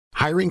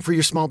Hiring for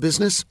your small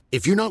business?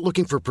 If you're not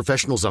looking for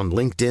professionals on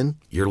LinkedIn,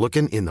 you're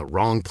looking in the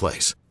wrong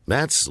place.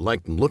 That's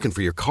like looking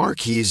for your car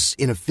keys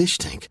in a fish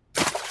tank.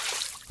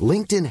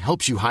 LinkedIn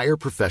helps you hire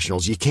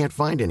professionals you can't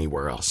find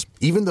anywhere else,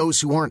 even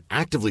those who aren't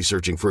actively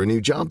searching for a new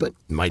job but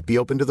might be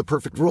open to the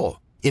perfect role.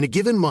 In a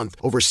given month,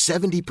 over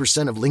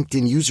 70% of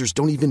LinkedIn users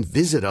don't even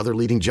visit other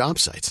leading job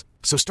sites.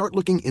 So start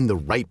looking in the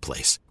right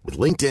place. With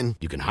LinkedIn,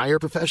 you can hire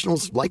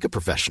professionals like a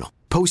professional.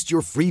 Post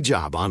your free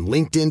job on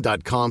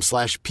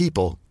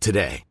linkedin.com/people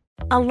today.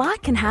 A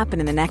lot can happen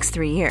in the next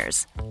 3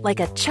 years. Like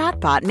a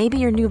chatbot may be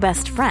your new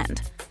best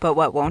friend. But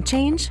what won't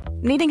change?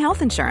 Needing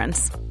health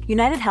insurance.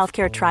 United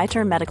Healthcare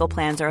Tri-Term Medical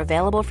Plans are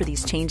available for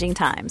these changing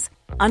times.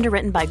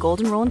 Underwritten by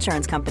Golden Rule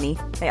Insurance Company,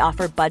 they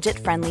offer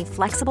budget-friendly,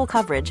 flexible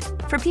coverage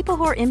for people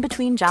who are in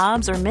between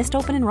jobs or missed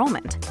open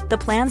enrollment. The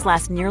plans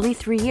last nearly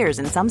 3 years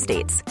in some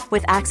states,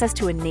 with access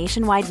to a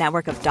nationwide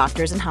network of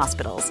doctors and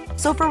hospitals.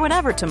 So for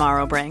whatever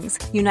tomorrow brings,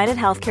 United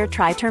Healthcare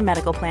Tri-Term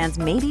Medical Plans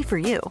may be for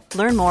you.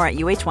 Learn more at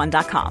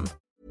uh1.com.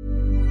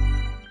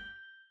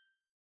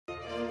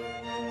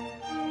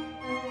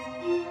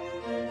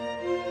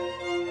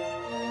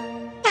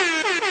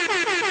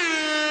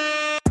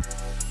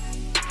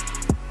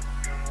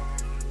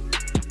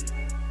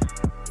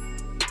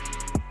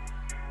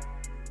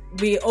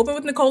 We open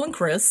with Nicole and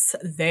Chris.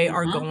 They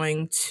are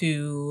going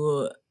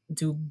to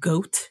do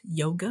goat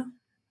yoga.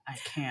 I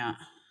can't.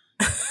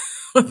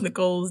 With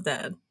Nicole's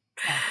dad.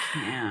 I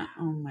can't.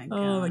 Oh my god.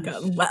 Oh my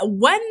god.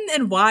 When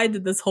and why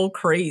did this whole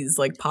craze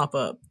pop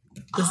up?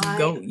 This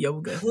goat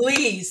yoga.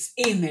 Please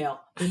email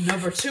the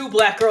number 2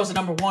 black girls and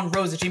number 1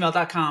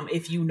 rose@gmail.com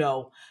if you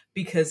know.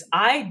 Because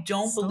I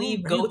don't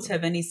believe goats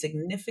have any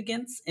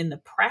significance in the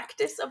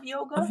practice of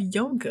yoga.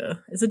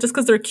 Is it just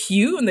because they're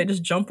cute and they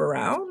just jump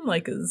around?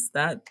 Is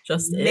that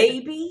just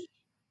maybe?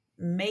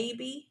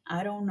 Maybe.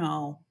 I don't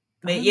know.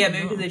 Maybe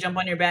because they jump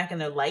on your back and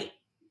they're light.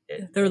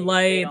 They're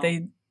light.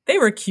 They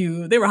were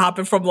cute. They were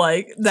hopping from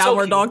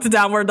downward dog to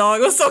downward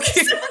dog. It was so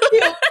cute. So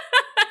cute.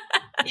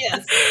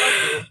 Yes. So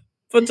cute.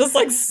 But just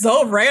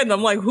so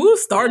random. Who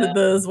started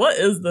this? What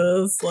is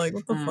this? What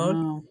the fuck?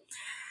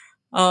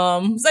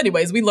 So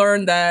anyways, we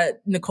learned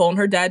that Nicole and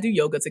her dad do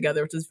yoga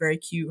together, which is very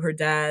cute. Her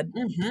dad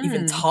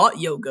even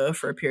taught yoga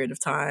for a period of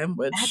time,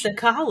 which at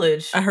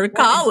her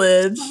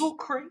college. So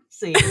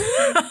crazy.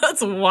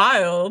 That's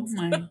wild.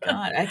 Oh my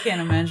god, I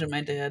can't imagine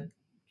my dad.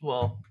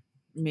 Well,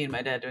 me and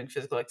my dad doing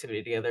physical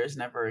activity together is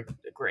never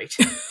great,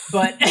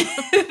 but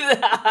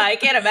I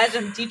can't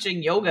imagine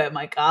teaching yoga at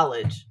my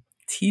college.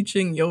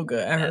 Teaching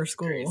yoga at her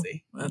school.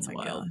 Crazy. That's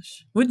wild.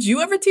 Gosh. Would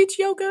you ever teach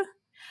yoga?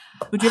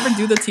 Would you ever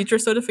do the teacher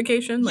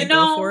certification?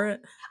 Go for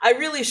it? I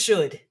really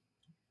should.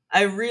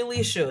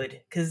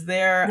 Because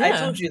I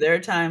told you, there are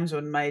times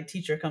when my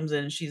teacher comes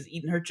in and she's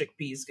eating her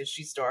chickpeas because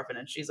she's starving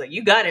and she's like,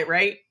 you got it,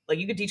 right?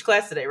 You could teach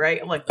class today, right?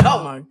 I'm like, no.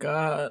 Oh my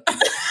God.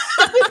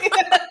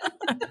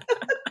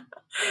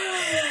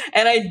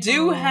 And I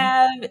do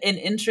have an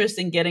interest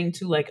in getting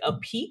to a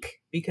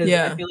peak because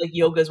I feel like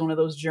yoga is one of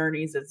those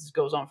journeys that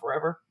goes on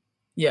forever.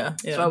 Yeah.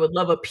 So I would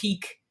love a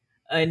peak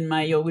in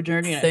my yoga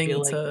journey. And I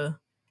feel like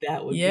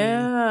that would be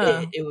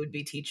it would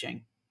be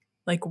teaching.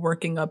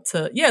 Working up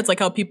to it's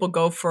how people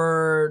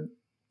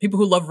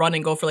who love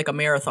running go for a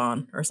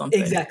marathon or something.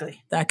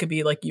 Exactly. That could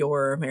be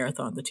your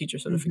marathon, the teacher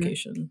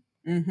certification.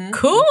 Mm-hmm.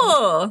 Cool.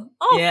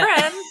 Oh,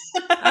 friend.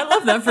 I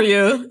love that for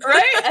you.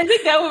 Right? I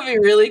think that would be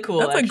really cool.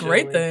 That's a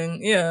great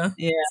thing. Yeah.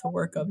 To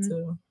work up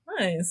to.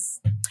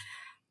 Nice.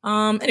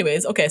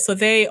 Anyways, okay, so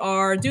they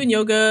are doing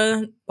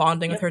yoga,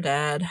 bonding with her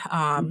dad.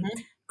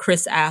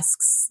 Chris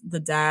asks the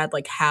dad,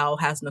 how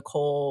has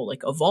Nicole,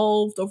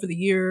 evolved over the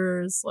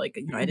years? I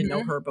didn't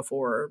know her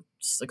before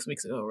 6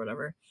 weeks ago or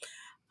whatever.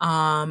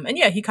 And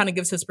he kind of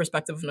gives his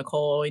perspective of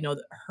Nicole, him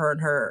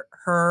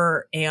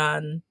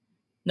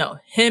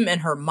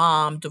and her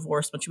mom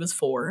divorced when she was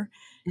 4.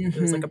 It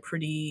was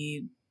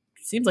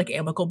seems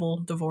amicable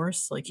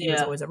divorce. He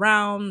was always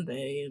around.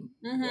 They,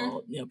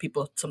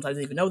 people sometimes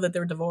even know that they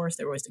were divorced.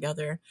 They were always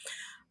together.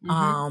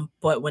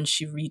 But when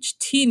she reached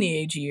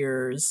teenage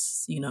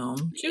years, she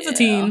was a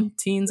teen.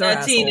 Teens are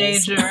assholes.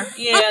 Teenager.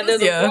 Yeah, they're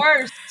the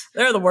worst.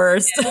 They're the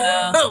worst.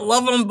 Yeah.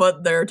 Love them,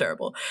 but they're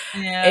terrible.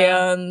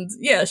 Yeah. And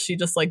she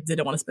just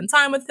didn't want to spend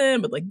time with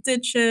him, but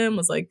ditch him,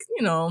 was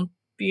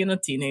being a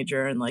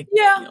teenager and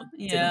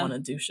didn't want to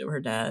do shit with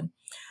her dad.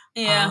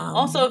 Yeah.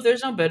 Also, if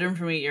there's no bedroom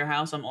for me at your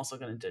house, I'm also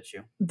going to ditch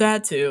you.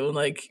 That too.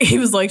 He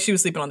was she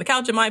was sleeping on the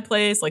couch at my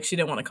place. She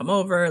didn't want to come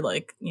over. I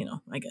get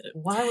it.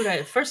 Why would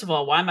I? First of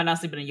all, why am I not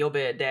sleeping in your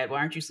bed, Dad? Why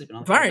aren't you sleeping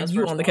on the couch? Why aren't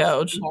you on the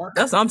couch?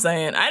 That's what I'm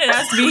saying. I didn't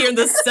ask to be here in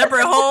this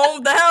separate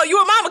home. The hell? You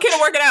and Mama can't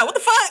work it out. What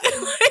the fuck?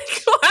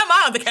 Why am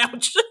I on the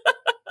couch?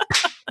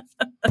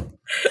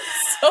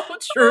 So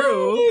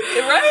true.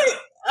 Right?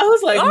 I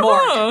was like,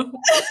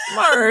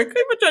 Mark,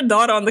 put your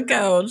daughter on the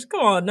couch.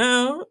 Come on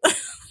now.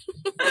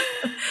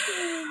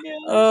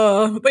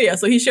 But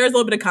so he shares a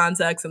little bit of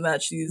context and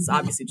that she's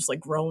obviously just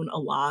grown a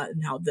lot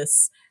and how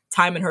this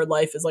time in her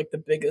life is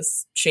the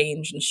biggest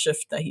change and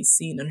shift that he's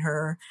seen in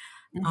her.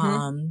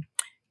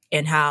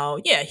 and how,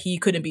 he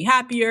couldn't be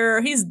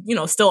happier. He's,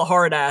 still a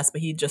hard ass,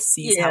 but he just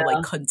sees how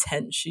like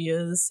content she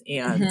is.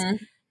 And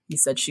he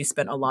said she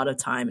spent a lot of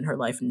time in her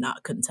life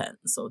not content.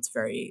 So it's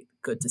very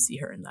good to see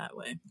her in that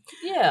way.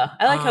 Yeah.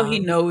 I like how he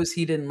knows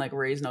he didn't like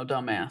raise no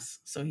dumbass.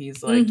 So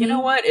he's like, you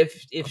know what?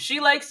 If she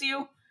likes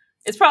you,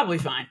 it's probably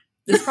fine.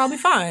 It's probably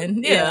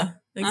fine. Yeah,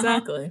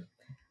 exactly.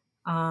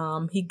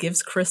 He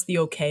gives Chris the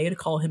okay to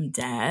call him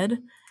dad.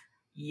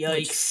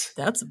 Yikes.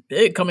 That's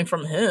big coming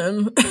from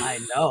him. I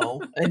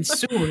know. And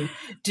soon.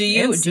 Do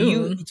you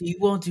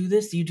won't do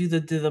this? Do you do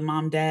the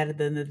mom dad? I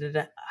don't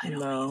either. I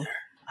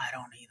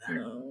don't either.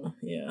 No.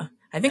 Yeah.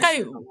 I think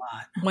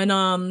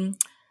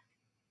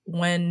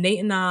when Nate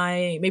and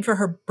I, maybe for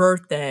her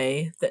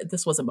birthday,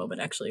 this was a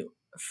moment actually.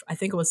 I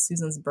think it was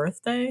Susan's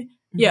birthday.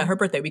 Yeah, her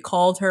birthday. We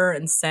called her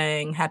and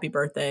sang happy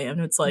birthday. And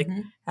it's like,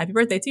 happy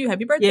birthday to you.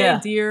 Happy birthday,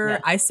 dear. Yeah.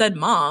 I said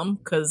mom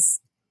because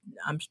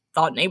I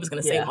thought Nate was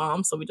going to say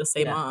mom. So we just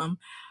say mom.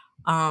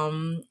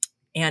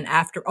 And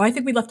after, I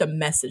think we left a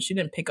message. She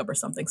didn't pick up or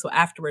something. So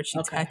afterwards, she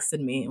texted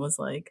me and was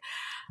like,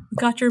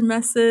 got your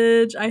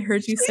message. I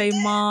heard you say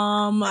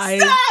mom.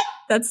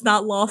 That's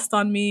not lost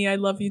on me. I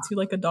love you too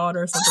like a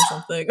daughter or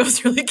something. It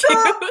was really cute.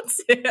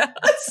 Yeah.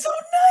 That's so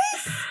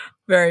nice.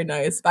 Very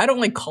nice. But I don't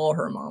like call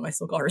her mom. I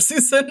still call her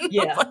Susan.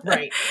 Yeah,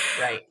 right.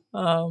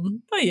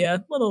 But yeah,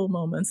 little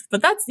moments.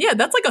 But that's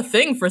like a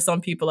thing for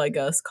some people, I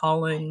guess,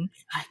 calling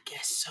I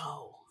guess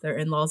so. Their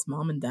in-laws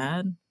mom and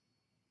dad.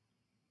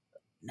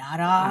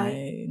 Not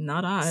I.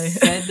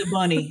 Said the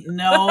bunny.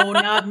 No,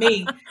 not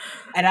me.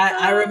 And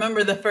I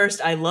remember the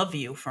first I love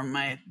you from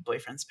my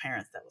boyfriend's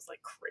parents. That was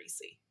like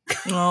crazy.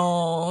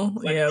 Oh,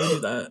 yeah, we do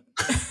that.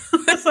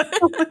 I was like,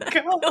 oh my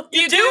God.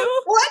 You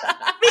do? What?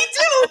 Me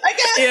too, I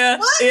guess. Yeah.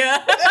 What?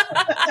 Yeah.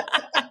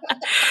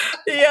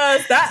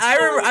 Yes, that I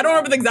remember. I don't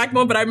remember the exact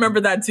moment, but I remember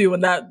that too.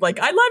 When that, like,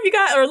 I love you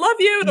guys or love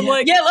you, and I'm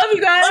like, love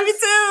you guys, love you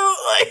too.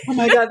 Like, oh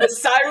my God, the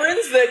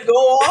sirens that go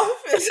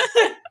off.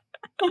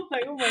 I'm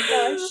like, oh my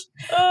gosh.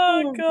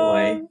 Oh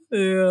God.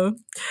 Boy.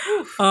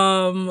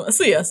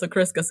 Yeah. So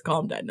Chris gets to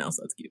call him dad now,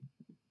 so that's cute.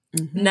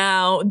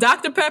 Now,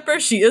 Dr. Pepper,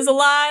 she is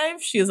alive.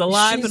 She is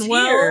alive She's and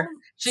well. Here.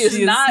 She is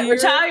not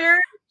retired.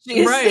 She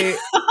is right.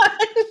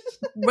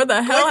 Where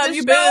the hell have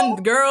you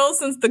been, girl,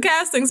 since the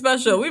casting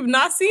special? We've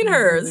not seen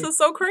her. This is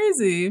so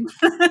crazy.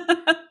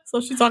 So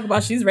she's talking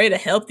about she's ready to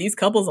help these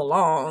couples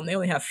along. They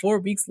only have 4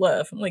 weeks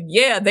left. I'm like,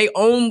 yeah, they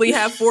only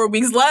have 4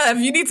 weeks left.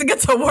 You need to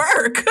get to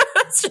work.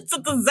 It's just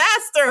a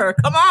disaster.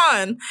 Come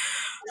on.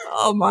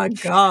 Oh my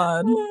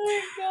God. Oh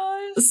my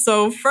gosh.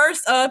 So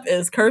first up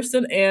is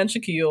Kirsten and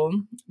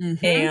Shaquille.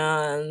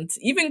 And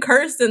even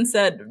Kirsten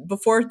said,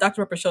 before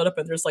Dr. Pepper showed up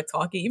and they're just like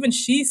talking, even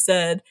she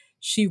said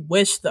she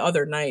wished the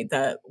other night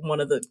that one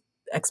of the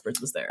experts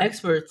was there.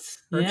 Her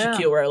and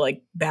Shaquille were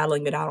like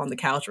battling it out on the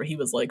couch where he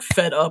was like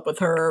fed up with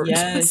her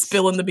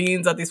spilling the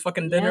beans at these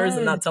fucking dinners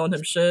and not telling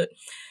him shit.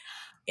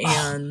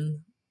 And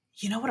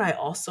you know what I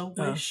also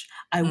wish?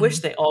 I wish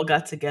they all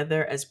got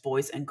together as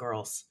boys and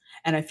girls.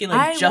 And I feel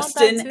like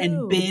Justin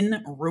and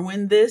Ben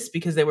ruined this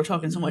because they were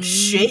talking so much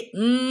shit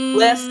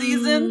last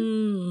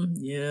season.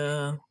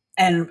 Yeah.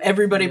 And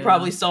everybody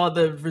probably saw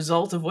the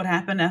result of what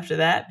happened after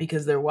that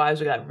because their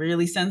wives got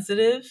really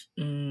sensitive.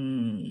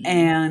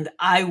 And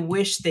I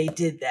wish they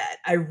did that.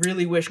 I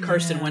really wish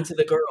Kirsten went to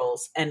the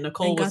girls and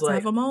Nicole was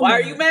like, why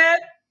are you mad?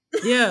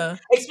 Yeah.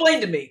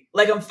 Explain to me.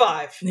 Like I'm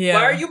 5. Yeah.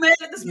 Why are you mad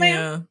at this man?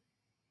 Yeah.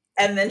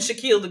 And then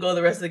Shaquille to go to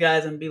the rest of the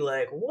guys and be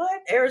like,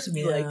 what? Eris would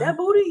be like, that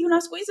booty, you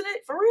not squeezing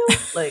it? For real?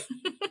 Like,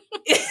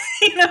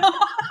 you know?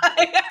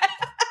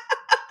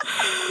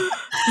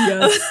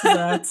 Yes,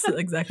 that's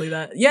exactly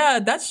that. Yeah,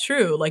 that's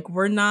true. Like,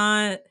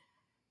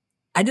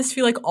 I just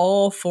feel like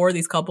all 4 of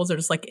these couples are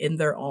just like in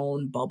their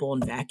own bubble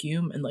and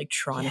vacuum and like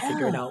trying to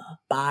figure it out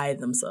by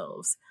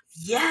themselves.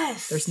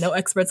 Yes. There's no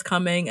experts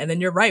coming. And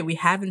then you're right. We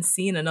haven't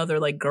seen another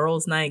like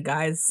girls' night,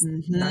 guys'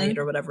 night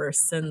or whatever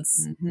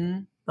since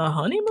the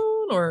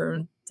honeymoon,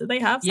 or did they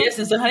have something? Yes,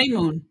 it's the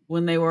honeymoon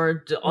when they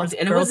were, and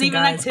it wasn't even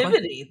an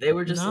activity. They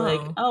were just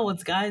like, oh,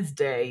 it's guys'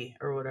 day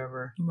or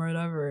whatever.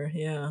 Whatever,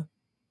 yeah.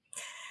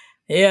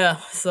 Yeah,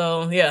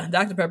 so yeah,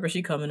 Dr. Pepper,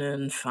 she coming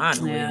in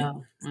finally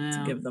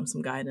to give them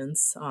some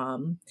guidance.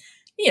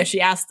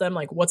 She asked them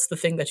like, what's the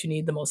thing that you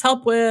need the most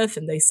help with?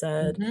 And they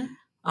said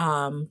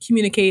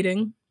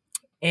communicating.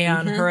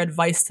 And her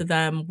advice to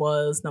them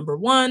was, number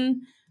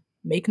 1,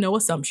 make no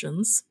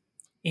assumptions.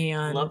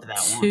 And love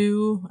that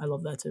 2, I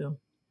love that too.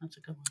 That's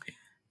a good one.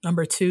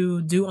 Number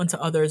 2, do unto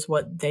others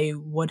what they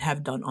would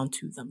have done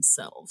unto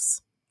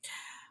themselves.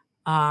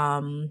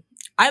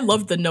 I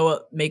love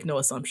the make no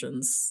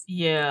assumptions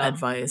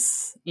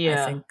advice.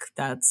 Yeah. I think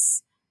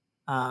that's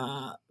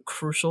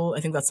crucial. I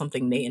think that's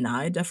something Nate and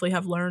I definitely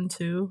have learned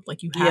too.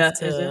 Like you have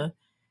to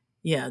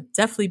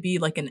definitely be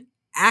like an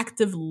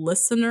active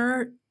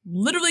listener.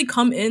 Literally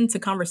come into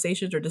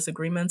conversations or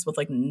disagreements with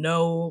like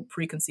no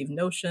preconceived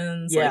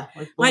notions. Yeah.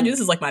 Like, mind you, this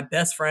is like my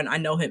best friend. I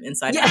know him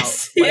inside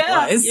out.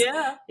 Likewise.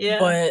 Yeah.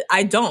 But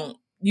I don't.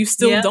 You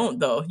still don't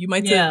though. You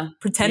might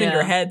pretend in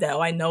your head that,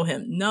 I know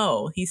him.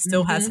 No, he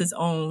still has his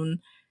own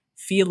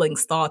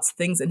feelings, thoughts,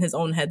 things in his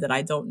own head that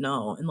I don't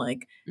know. And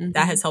like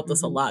that has helped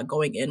us a lot,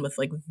 going in with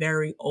like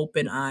very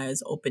open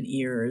eyes, open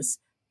ears,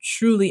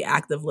 truly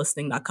active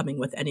listening, not coming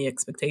with any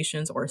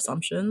expectations or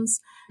assumptions.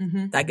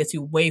 That gets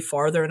you way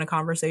farther in a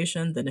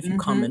conversation than if you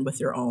come in with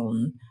your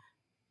own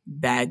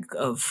bag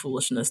of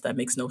foolishness that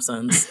makes no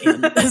sense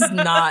and is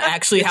not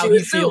actually how he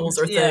feels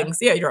or things.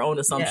 Yeah, your own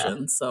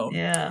assumptions. So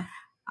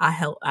I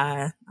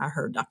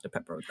heard Dr.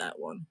 Pepper with that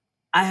one.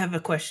 I have a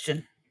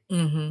question.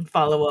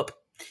 Follow up.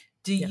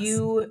 Did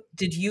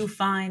you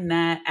find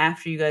that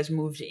after you guys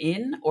moved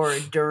in or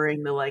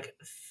during the like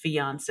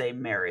fiance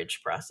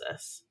marriage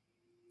process?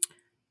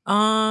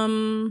 I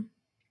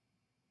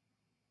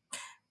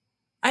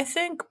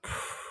think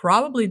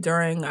probably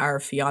during our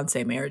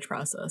fiance marriage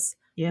process.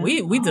 Yeah.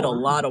 We did a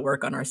lot of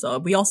work on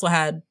ourselves. We also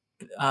had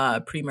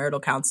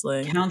premarital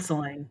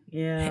counseling.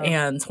 Yeah.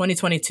 And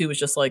 2022 was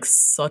just like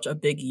such a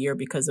big year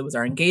because it was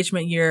our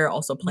engagement year,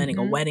 also planning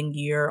a wedding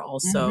year.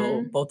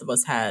 Also, both of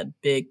us had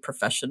big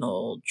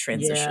professional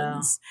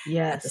transitions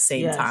at the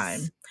same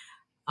time.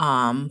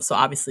 So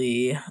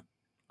obviously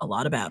a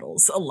lot of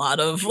battles, a lot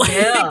of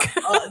like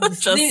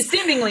just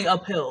seemingly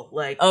uphill,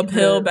 like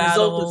uphill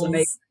battles.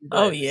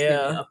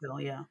 Uphill,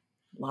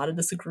 a lot of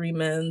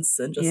disagreements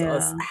and just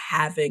us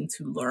having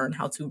to learn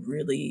how to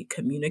really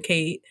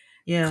communicate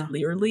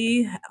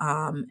clearly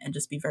and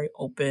just be very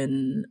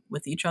open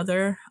with each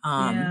other,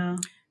 or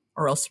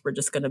else we're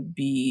just gonna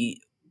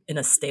be in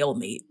a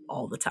stalemate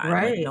all the time.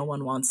 Like no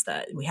one wants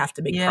that. We have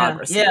to make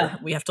progress here.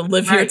 We have to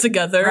live here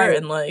together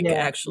and like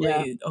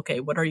actually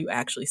okay, what are you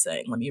actually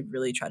saying? Let me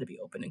really try to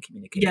be open and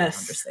communicate and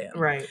understand.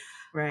 Right.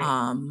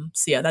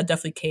 So yeah, that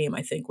definitely came,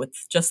 I think, with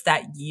just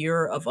that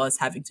year of us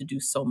having to do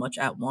so much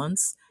at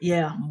once.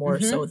 More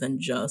so than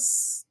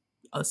just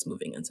us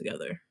moving in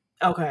together.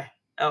 Okay.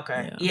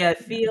 Yeah, I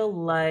feel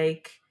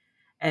like,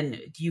 and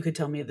you could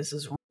tell me if this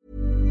is wrong.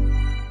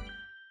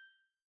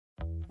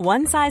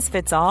 One size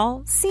fits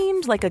all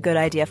seemed like a good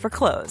idea for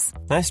clothes.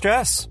 Nice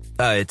dress.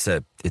 It's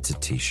a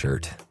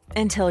t-shirt.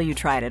 Until you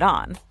tried it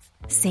on.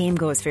 Same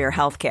goes for your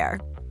healthcare.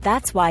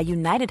 That's why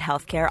United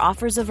Healthcare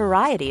offers a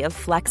variety of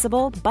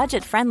flexible,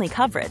 budget-friendly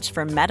coverage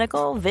for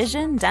medical,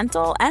 vision,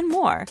 dental, and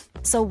more.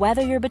 So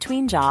whether you're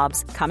between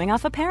jobs, coming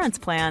off a parent's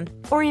plan,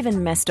 or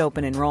even missed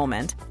open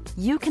enrollment,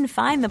 you can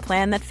find the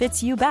plan that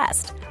fits you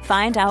best.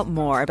 Find out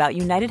more about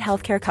United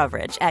Healthcare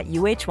coverage at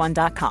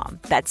uh1.com.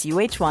 That's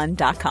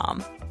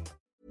uh1.com.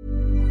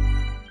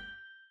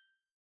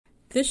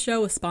 This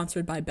show is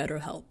sponsored by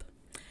BetterHelp.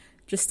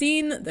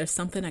 Justine, there's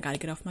something I gotta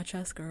get off my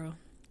chest, girl.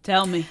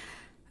 Tell me.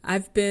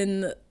 I've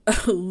been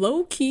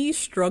low-key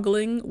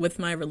struggling with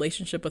my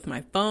relationship with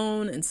my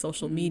phone and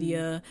social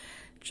media,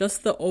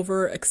 just the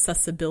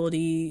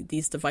over-accessibility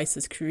these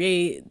devices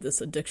create, this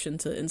addiction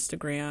to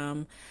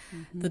Instagram,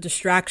 the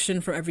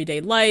distraction from everyday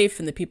life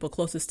and the people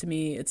closest to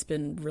me. It's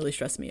been really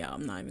stressing me out.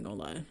 I'm not even gonna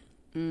lie.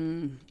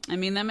 I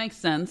mean, that makes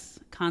sense.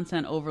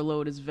 Content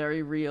overload is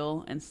very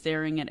real, and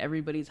staring at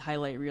everybody's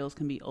highlight reels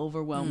can be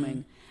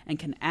overwhelming and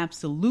can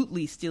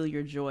absolutely steal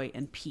your joy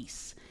and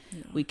peace.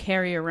 We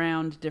carry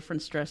around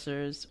different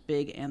stressors,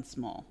 big and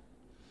small.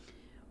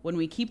 When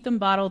we keep them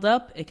bottled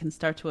up, it can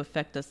start to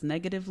affect us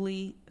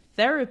negatively.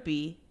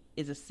 Therapy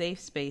is a safe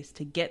space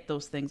to get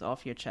those things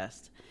off your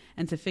chest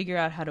and to figure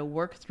out how to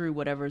work through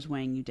whatever's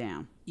weighing you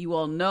down. You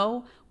all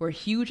know we're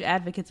huge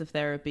advocates of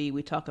therapy.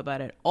 We talk about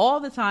it all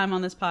the time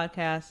on this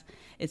podcast.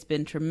 It's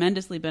been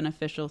tremendously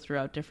beneficial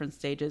throughout different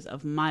stages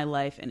of my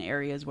life and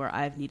areas where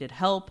I've needed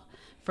help.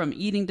 From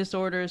eating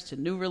disorders to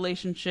new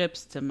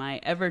relationships to my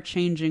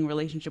ever-changing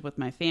relationship with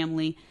my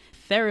family,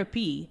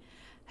 therapy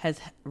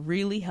has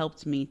really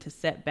helped me to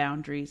set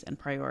boundaries and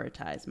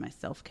prioritize my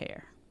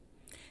self-care.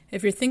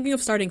 If you're thinking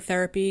of starting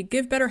therapy,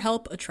 give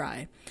BetterHelp a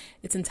try.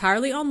 It's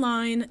entirely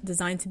online,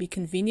 designed to be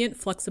convenient,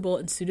 flexible,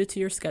 and suited to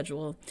your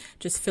schedule.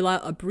 Just fill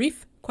out a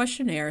brief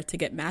questionnaire to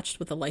get matched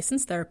with a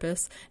licensed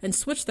therapist and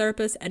switch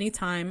therapists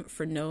anytime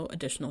for no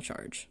additional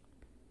charge.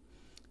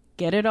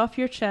 Get it off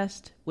your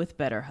chest with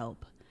BetterHelp.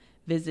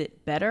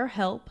 Visit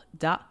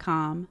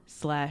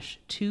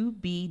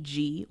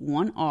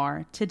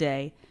betterhelp.com/2BG1R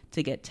today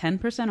to get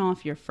 10%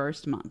 off your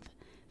first month.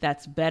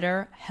 That's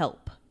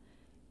BetterHelp.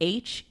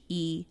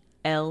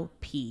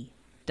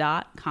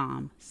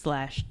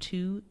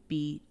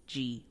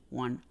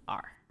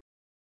 HELP.com/2BG1R.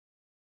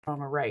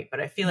 Right, but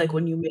I feel like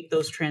when you make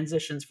those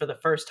transitions for the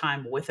first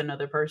time with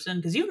another person,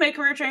 because you've made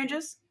career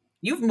changes,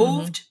 you've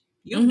moved,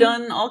 you've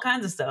done all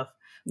kinds of stuff.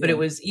 But it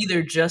was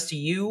either just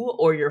you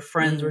or your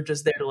friends were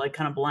just there to like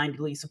kind of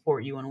blindly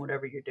support you in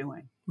whatever you're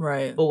doing.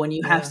 Right. But when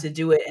you have to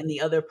do it and the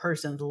other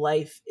person's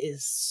life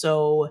is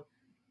so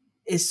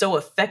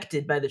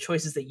affected by the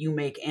choices that you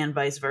make and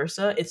vice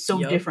versa, it's so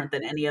different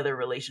than any other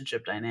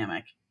relationship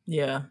dynamic.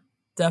 Yeah,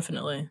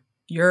 definitely.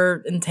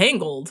 You're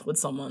entangled with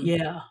someone.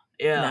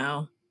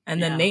 Now.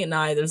 And then Nate and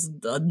I, there's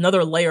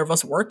another layer of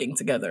us working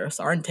together.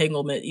 So our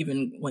entanglement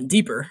even went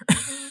deeper.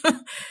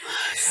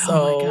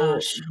 So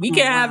we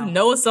can have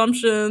no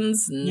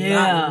assumptions,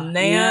 not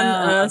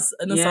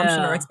an assumption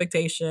or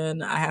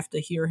expectation. I have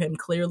to hear him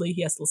clearly.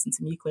 He has to listen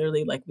to me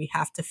clearly. Like we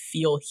have to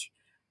feel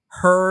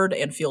heard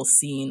and feel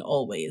seen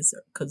always,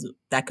 because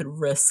that could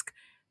risk,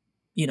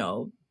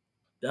 the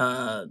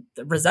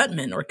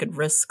resentment, or could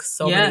risk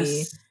so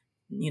many,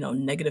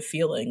 negative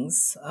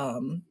feelings.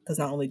 Because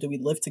not only do we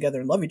live together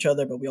and love each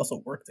other, but we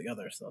also work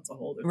together. So that's a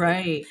whole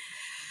different thing.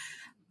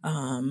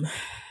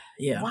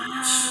 Yeah.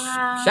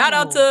 Wow. Shout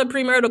out to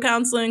premarital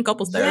counseling,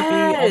 couples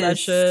therapy, all that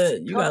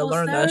shit. You gotta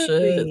learn that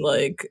shit.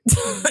 Like,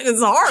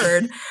 it's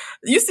hard.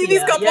 You see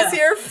these couples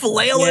here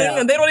flailing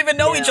and they don't even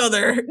know each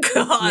other.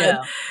 God.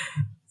 Yeah.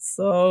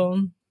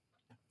 So,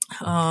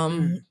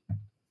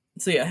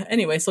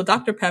 anyway, so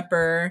Dr.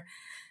 Pepper,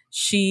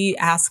 she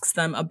asks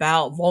them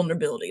about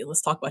vulnerability.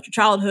 Let's talk about your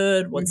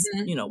childhood. What's,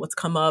 what's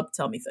come up?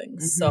 Tell me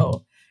things.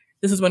 So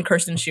this is when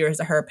Kirsten shares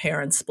that her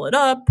parents split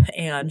up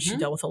and she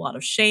dealt with a lot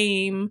of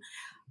shame.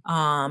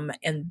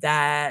 And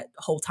that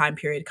whole time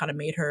period kind of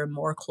made her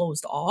more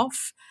closed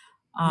off.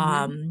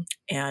 And,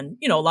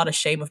 a lot of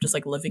shame of just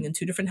like living in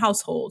two different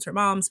households, her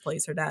mom's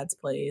place, her dad's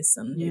place,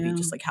 and maybe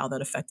just like how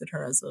that affected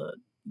her as a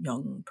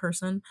young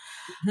person.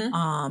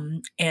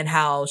 And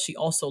how she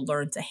also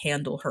learned to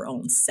handle her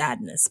own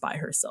sadness by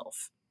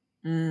herself.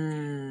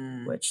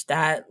 Which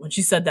when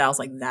she said that, I was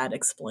like, that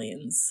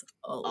explains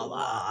a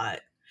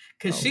lot.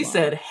 Because she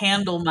said,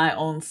 handle my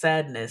own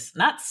sadness,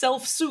 not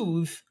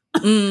self-soothe.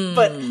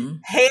 But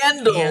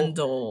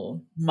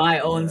handle my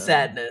own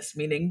sadness,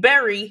 meaning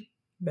bury.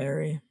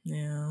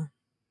 Yeah.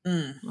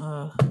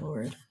 Oh,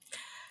 Lord.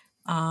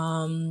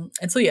 And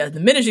so, the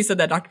minute she said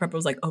that, Dr. Pepper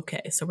was like,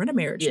 okay, so we're in a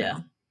marriage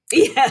now.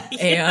 Yeah.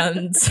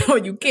 And so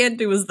what you can't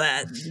do is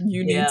that.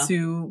 You need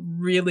to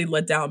really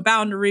let down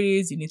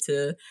boundaries. You need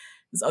to,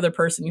 this other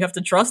person, you have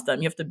to trust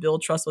them. You have to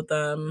build trust with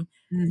them.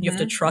 You have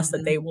to trust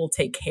that they will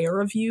take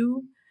care of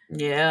you.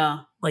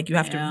 Yeah. Like, you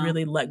have to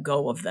really let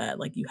go of that.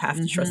 Like, you have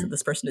to trust that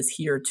this person is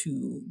here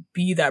to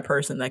be that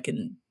person that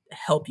can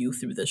help you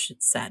through this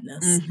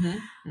sadness.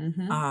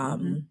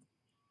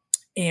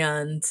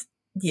 And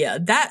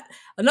that,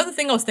 another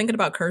thing I was thinking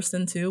about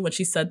Kirsten too, when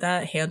she said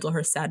that, handle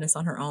her sadness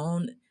on her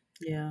own.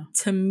 Yeah.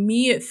 To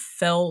me, it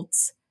felt,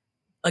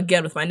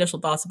 again, with my initial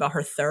thoughts about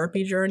her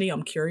therapy journey,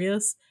 I'm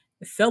curious.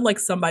 It felt like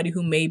somebody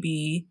who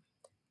maybe,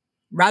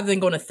 rather than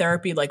going to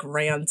therapy, like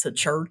ran to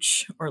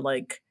church, or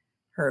like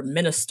her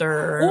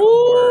minister,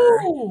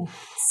 or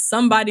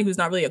somebody who's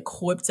not really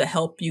equipped to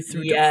help you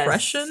through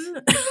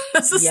depression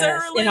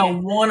necessarily. In a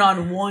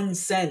one-on-one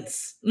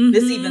sense.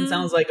 This even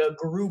sounds like a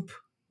group.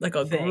 Like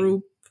a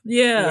group.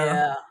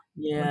 Yeah.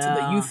 Went to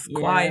the youth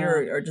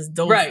choir, or just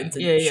dove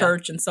into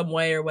church in some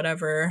way or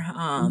whatever.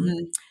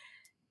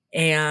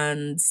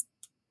 And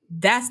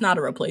that's not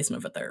a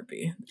replacement for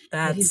therapy.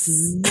 It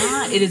is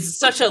not. It is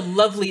such a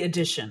lovely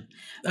addition,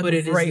 but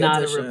it is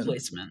not a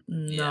replacement.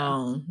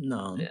 No.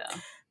 Yeah.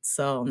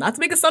 So, not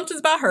to make assumptions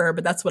about her,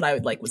 but that's what I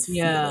was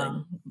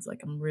feeling. It's like,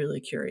 I'm really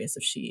curious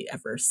if she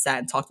ever sat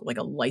and talked with like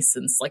a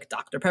licensed, like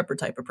Dr. Pepper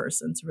type of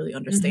person to really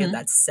understand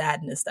that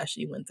sadness that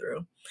she went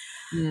through.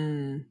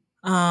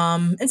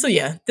 And so,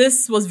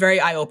 this was very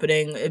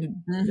eye-opening.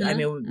 I mean,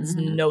 it was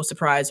no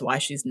surprise why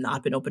she's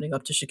not been opening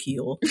up to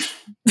Shaquille.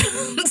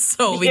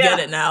 So we get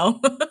it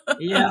now.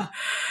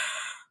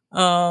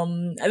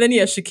 And then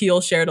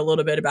Shaquille shared a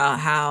little bit about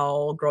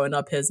how growing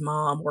up his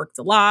mom worked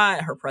a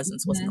lot. Her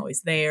presence wasn't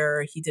always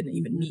there. He didn't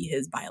even meet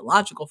his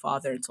biological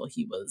father until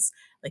he was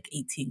like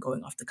 18,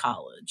 going off to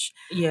college.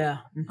 And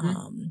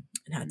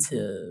had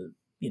to,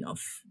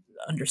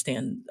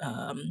 understand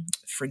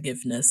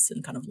forgiveness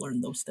and kind of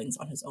learn those things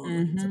on his own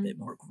when he was a bit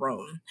more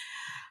grown.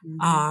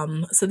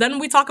 So then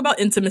we talk about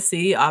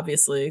intimacy,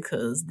 obviously,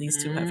 because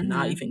these two have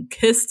not even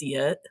kissed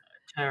yet.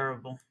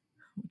 Terrible.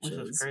 Which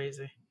is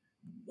crazy.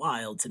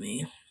 Wild to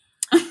me.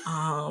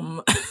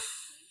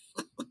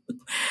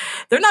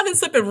 They're not in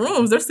separate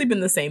rooms. They're sleeping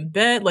in the same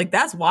bed. Like,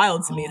 that's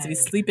wild to me, to be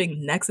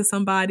sleeping next to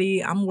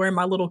somebody. I'm wearing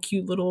my little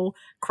cute little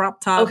crop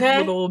top,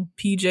 little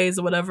PJs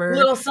or whatever.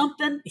 Little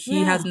something.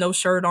 He has no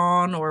shirt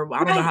on, or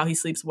I don't know how he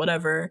sleeps,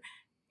 whatever.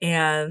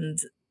 And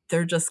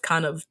they're just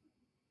kind of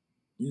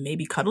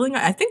maybe cuddling.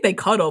 I think they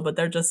cuddle, but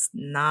they're just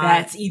not.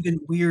 That's even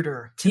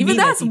weirder.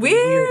 That's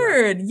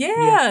weird.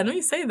 Yeah, I know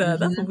you say that.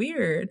 That's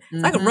weird.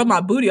 So I can rub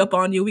my booty up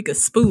on you. We could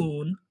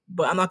spoon,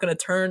 but I'm not going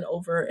to turn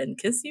over and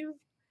kiss you.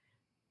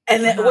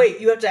 And then,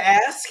 wait, you have to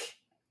ask?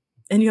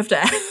 And you have to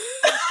ask.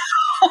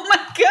 Oh my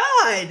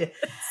God.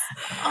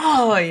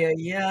 Oh,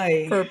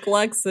 yeah.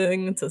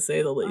 Perplexing, to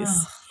say the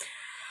least.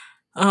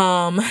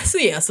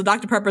 So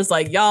Dr. Pepper's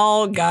like,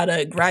 y'all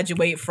gotta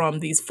graduate from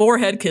these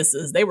forehead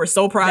kisses. They were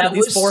so proud of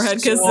these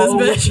forehead kisses,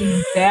 bitch.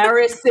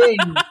 Embarrassing.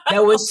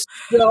 That was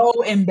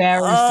so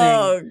embarrassing.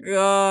 Oh,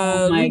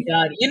 God. Oh, my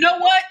God. You know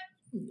what?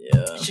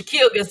 Yeah.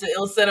 Shaquille gets the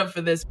ill setup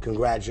for this.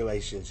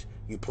 Congratulations.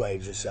 You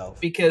played yourself.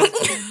 Because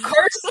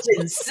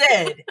Kirsten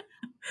said,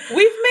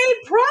 we've made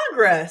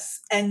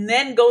progress, and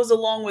then goes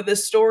along with a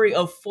story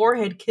of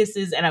forehead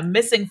kisses and a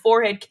missing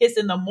forehead kiss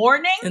in the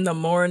morning. In the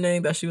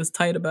morning that she was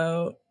tight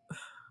about.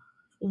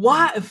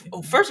 Why?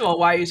 First of all,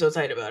 why are you so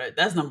tight about it?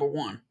 That's number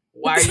one.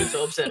 Why are you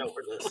so upset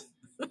over this?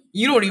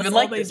 You don't even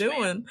like this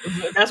doing. Man.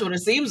 That's what it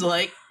seems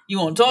like. You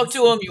won't talk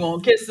to him. You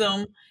won't kiss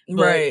him.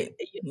 Right.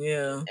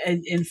 Yeah.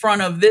 And in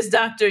front of this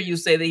doctor, you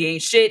say they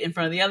ain't shit. In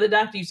front of the other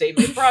doctor, you say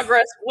made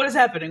progress. What is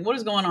happening? What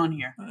is going on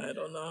here? I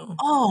don't know.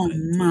 Oh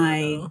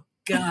my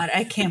God.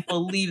 I can't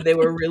believe they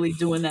were really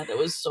doing that. That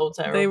was so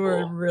terrible. They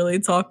were really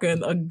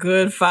talking a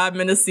good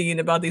 5-minute scene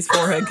about these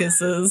forehead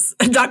kisses.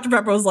 And Dr.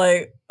 Pepper was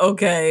like,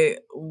 okay,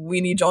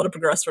 we need y'all to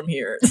progress from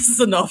here. This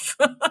is enough.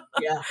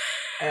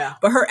 Yeah.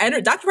 But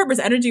Dr. Pepper's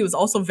energy was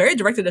also very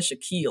directed at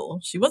Shaquille.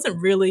 She wasn't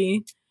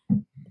really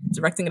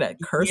directing it at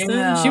Kirsten.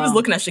 Yeah. She was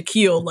looking at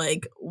Shaquille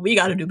like, we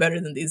got to do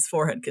better than these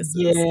forehead kisses.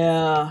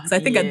 Yeah. Because I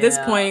think at this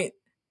point,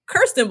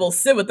 Kirsten will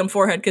sit with them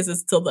forehead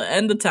kisses till the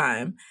end of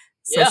time.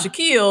 So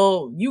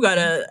Shaquille, you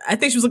gotta, I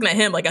think she was looking at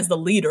him like as the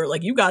leader,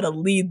 like you gotta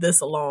lead this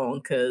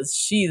along because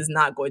she is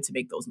not going to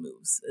make those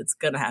moves. It's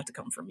gonna have to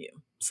come from you.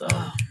 So,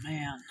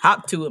 man,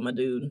 hop to it, my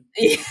dude.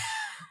 Yeah.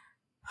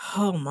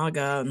 Oh my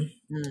God.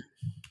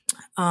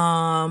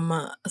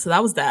 So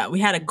that was that. We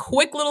had a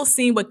quick little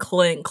scene with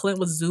Clint. Clint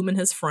was zooming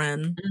his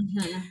friend,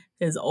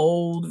 his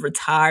old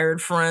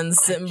retired friend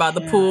sitting by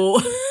the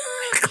pool.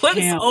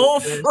 Clint's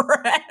old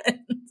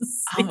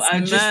friends.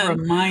 I'm just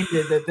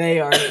reminded that they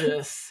are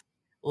just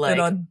like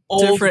on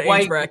old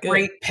white bracket.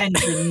 great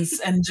pensions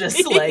and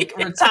just like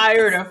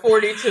retired at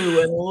 42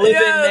 and living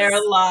their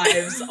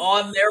lives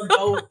on their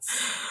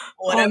boats.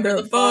 On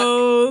their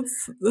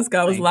boats. This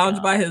guy was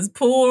lounging by his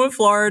pool in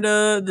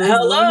Florida,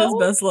 just living his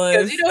best life.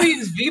 Because you know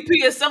he's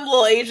VP of some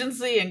little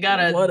agency and got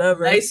a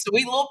nice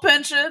sweet little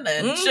pension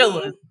and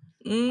chilling.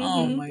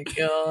 Oh my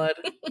God.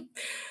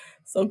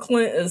 So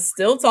Clint is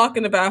still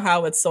talking about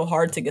how it's so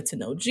hard to get to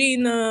know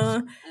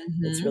Gina.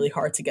 It's really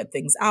hard to get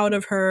things out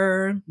of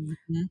her.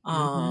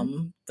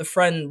 The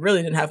friend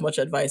really didn't have much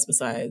advice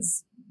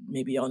besides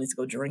maybe y'all need to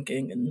go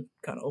drinking and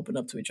kind of open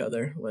up to each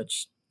other,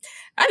 which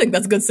I think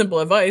that's good, simple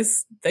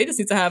advice. They just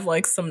need to have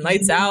like some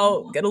nights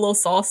out, get a little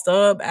sauced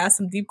up, ask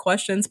some deep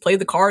questions, play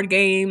the card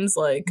games.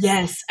 Like,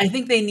 yes, I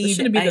think they need. It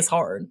shouldn't be this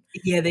hard.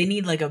 Yeah, they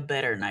need like a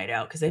better night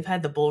out because they've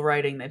had the bull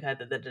riding, they've had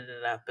but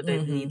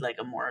they need like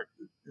a more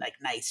like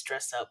nice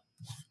dress up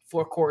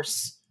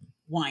 4-course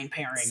wine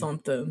pairing,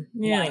 something,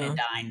 wine and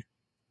dine,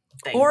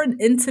 thing. Or an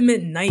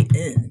intimate night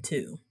in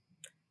too,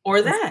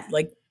 or that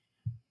like.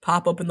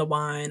 Pop open the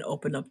wine,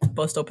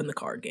 bust open the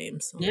card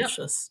games. So it's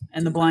just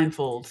and the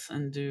blindfolds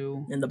and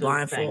do the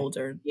blindfold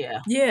thing.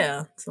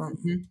 So,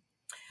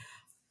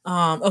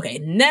 okay,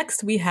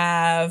 next we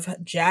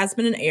have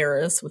Jasmine and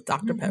Eris with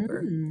Dr.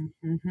 Pepper.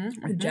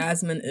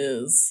 Jasmine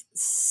is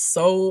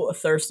so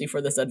thirsty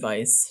for this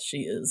advice.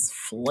 She is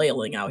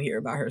flailing out here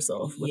by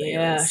herself. With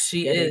Eris,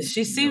 she is.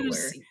 She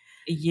seems.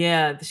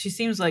 Yeah, she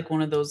seems like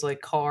one of those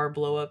like car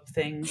blow up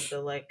things.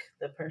 The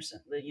person,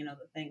 the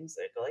things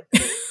that go like.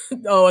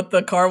 At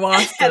the car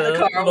wash.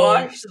 The car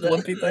wash,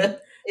 lumpy thing.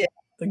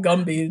 The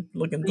Gumby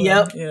looking thing.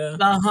 Yep. Yeah.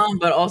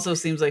 But also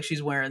seems like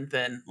she's wearing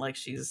thin. Like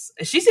she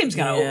seems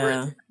kind of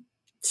over it.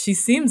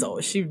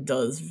 She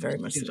does very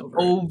much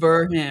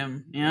over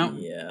him. Yeah.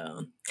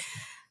 Yeah.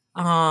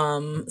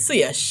 So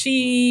yeah,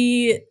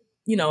 she,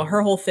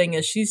 her whole thing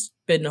is she's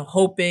been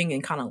hoping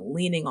and kind of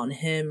leaning on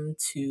him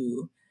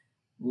to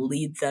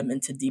lead them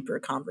into deeper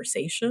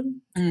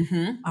conversation.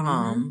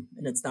 And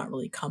it's not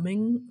really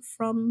coming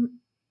from,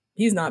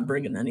 he's not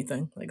bringing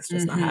anything. Like it's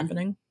just not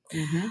happening.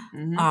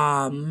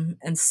 And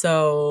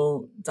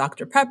so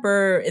Dr.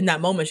 Pepper, in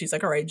that moment, she's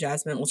like, all right,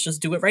 Jasmine, let's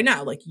just do it right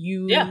now. Like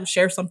you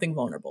share something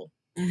vulnerable.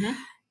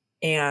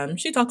 And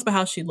she talks about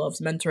how she loves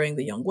mentoring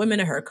the young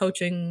women at her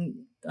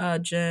coaching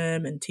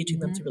gym and teaching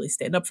them to really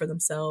stand up for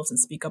themselves and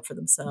speak up for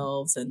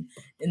themselves. And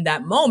in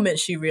that moment,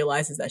 she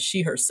realizes that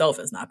she herself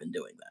has not been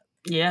doing that.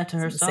 Yeah, to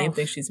herself. The same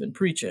thing she's been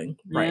preaching.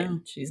 Right.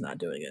 She's not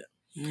doing it.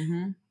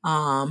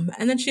 And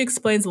then she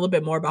explains a little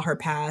bit more about her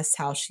past,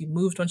 how she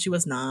moved when she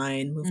was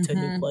 9, moved to a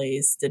new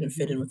place, didn't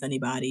fit in with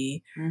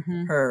anybody.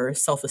 Her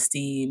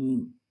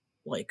self-esteem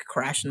like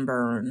crashed and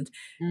burned.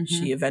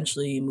 She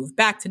eventually moved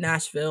back to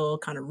Nashville,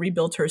 kind of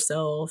rebuilt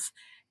herself,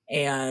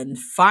 and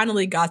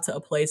finally got to a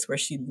place where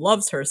she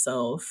loves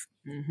herself.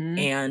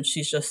 And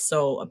she's just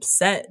so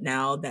upset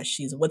now that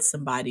she's with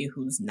somebody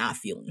who's not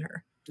feeling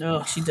her.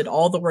 Like she did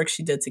all the work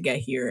she did to get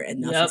here,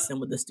 and now she's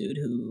in with this dude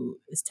who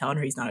is telling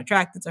her he's not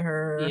attracted to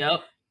her,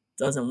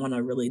 doesn't want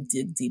to really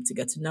dig deep to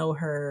get to know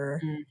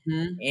her.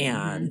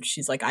 And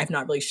she's like, I've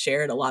not really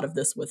shared a lot of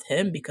this with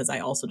him because I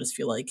also just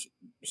feel like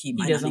he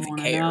might not even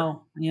care. And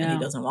he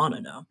doesn't want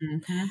to know.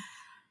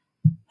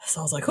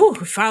 So I was like, oh,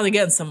 we're finally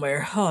getting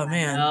somewhere. Oh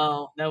man.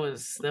 That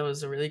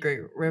was a really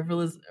great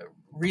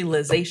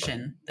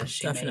realization that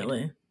she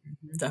made.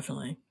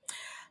 Definitely.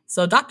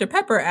 So Dr.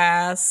 Pepper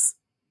asks,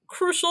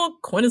 crucial,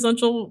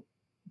 quintessential,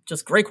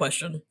 just great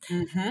question.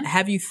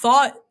 Have you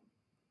thought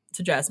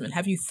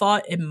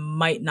it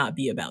might not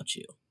be about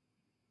you?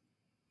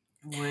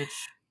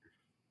 Which,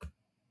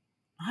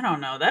 I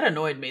don't know. That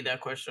annoyed me,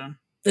 that question.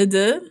 It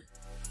did?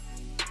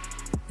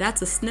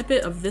 That's a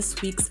snippet of this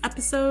week's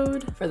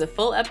episode. For the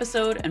full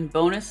episode and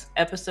bonus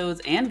episodes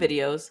and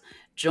videos,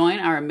 join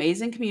our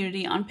amazing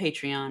community on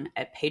Patreon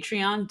at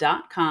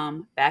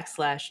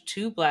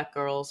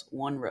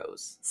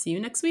patreon.com/2blackgirls1rose. See you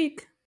next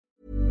week.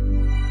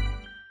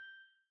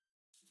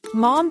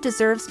 Mom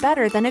deserves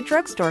better than a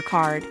drugstore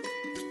card.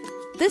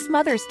 This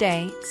Mother's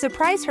Day,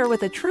 surprise her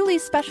with a truly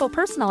special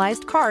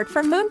personalized card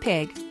from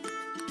Moonpig.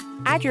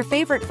 Add your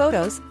favorite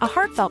photos, a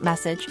heartfelt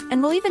message,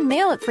 and we'll even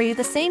mail it for you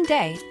the same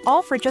day,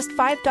 all for just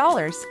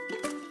 $5.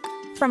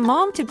 From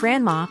mom to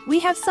grandma, we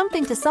have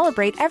something to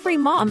celebrate every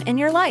mom in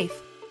your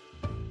life.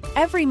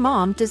 Every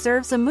mom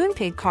deserves a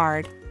Moonpig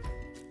card.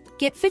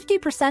 Get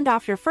 50%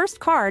 off your first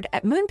card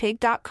at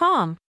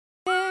Moonpig.com.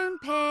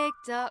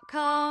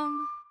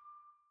 Moonpig.com.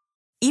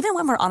 Even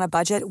when we're on a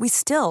budget, we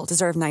still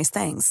deserve nice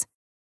things.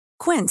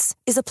 Quince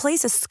is a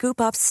place to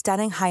scoop up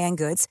stunning high-end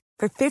goods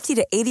for 50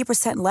 to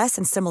 80% less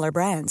than similar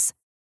brands.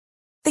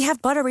 They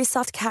have buttery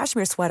soft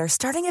cashmere sweaters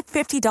starting at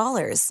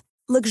 $50,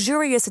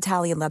 luxurious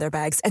Italian leather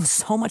bags, and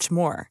so much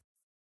more.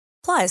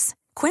 Plus,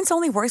 Quince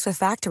only works with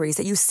factories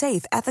that use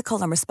safe,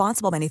 ethical, and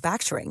responsible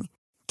manufacturing.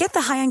 Get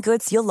the high-end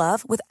goods you'll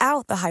love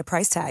without the high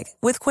price tag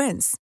with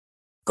Quince.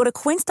 Go to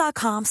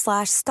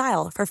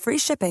quince.com/style for free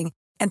shipping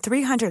and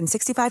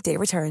 365-day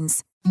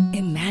returns.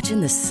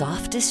 Imagine the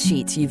softest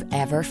sheets you've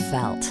ever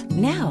felt.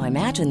 Now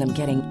imagine them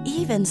getting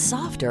even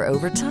softer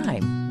over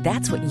time.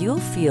 That's what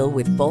you'll feel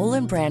with Boll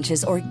 &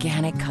 Branch's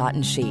organic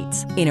cotton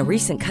sheets. In a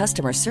recent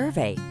customer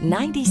survey,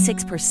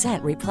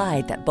 96%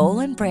 replied that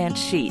Boll & Branch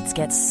sheets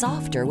get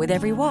softer with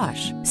every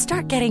wash.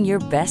 Start getting your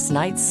best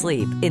night's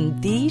sleep in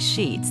these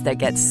sheets that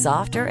get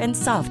softer and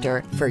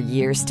softer for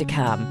years to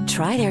come.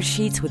 Try their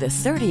sheets with a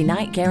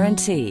 30-night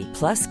guarantee.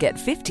 Plus, get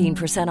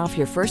 15% off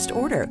your first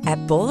order at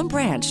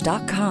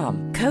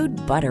bollandbranch.com. Code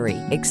BUTTERY.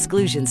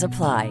 Exclusions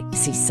apply.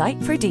 See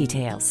site for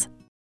details.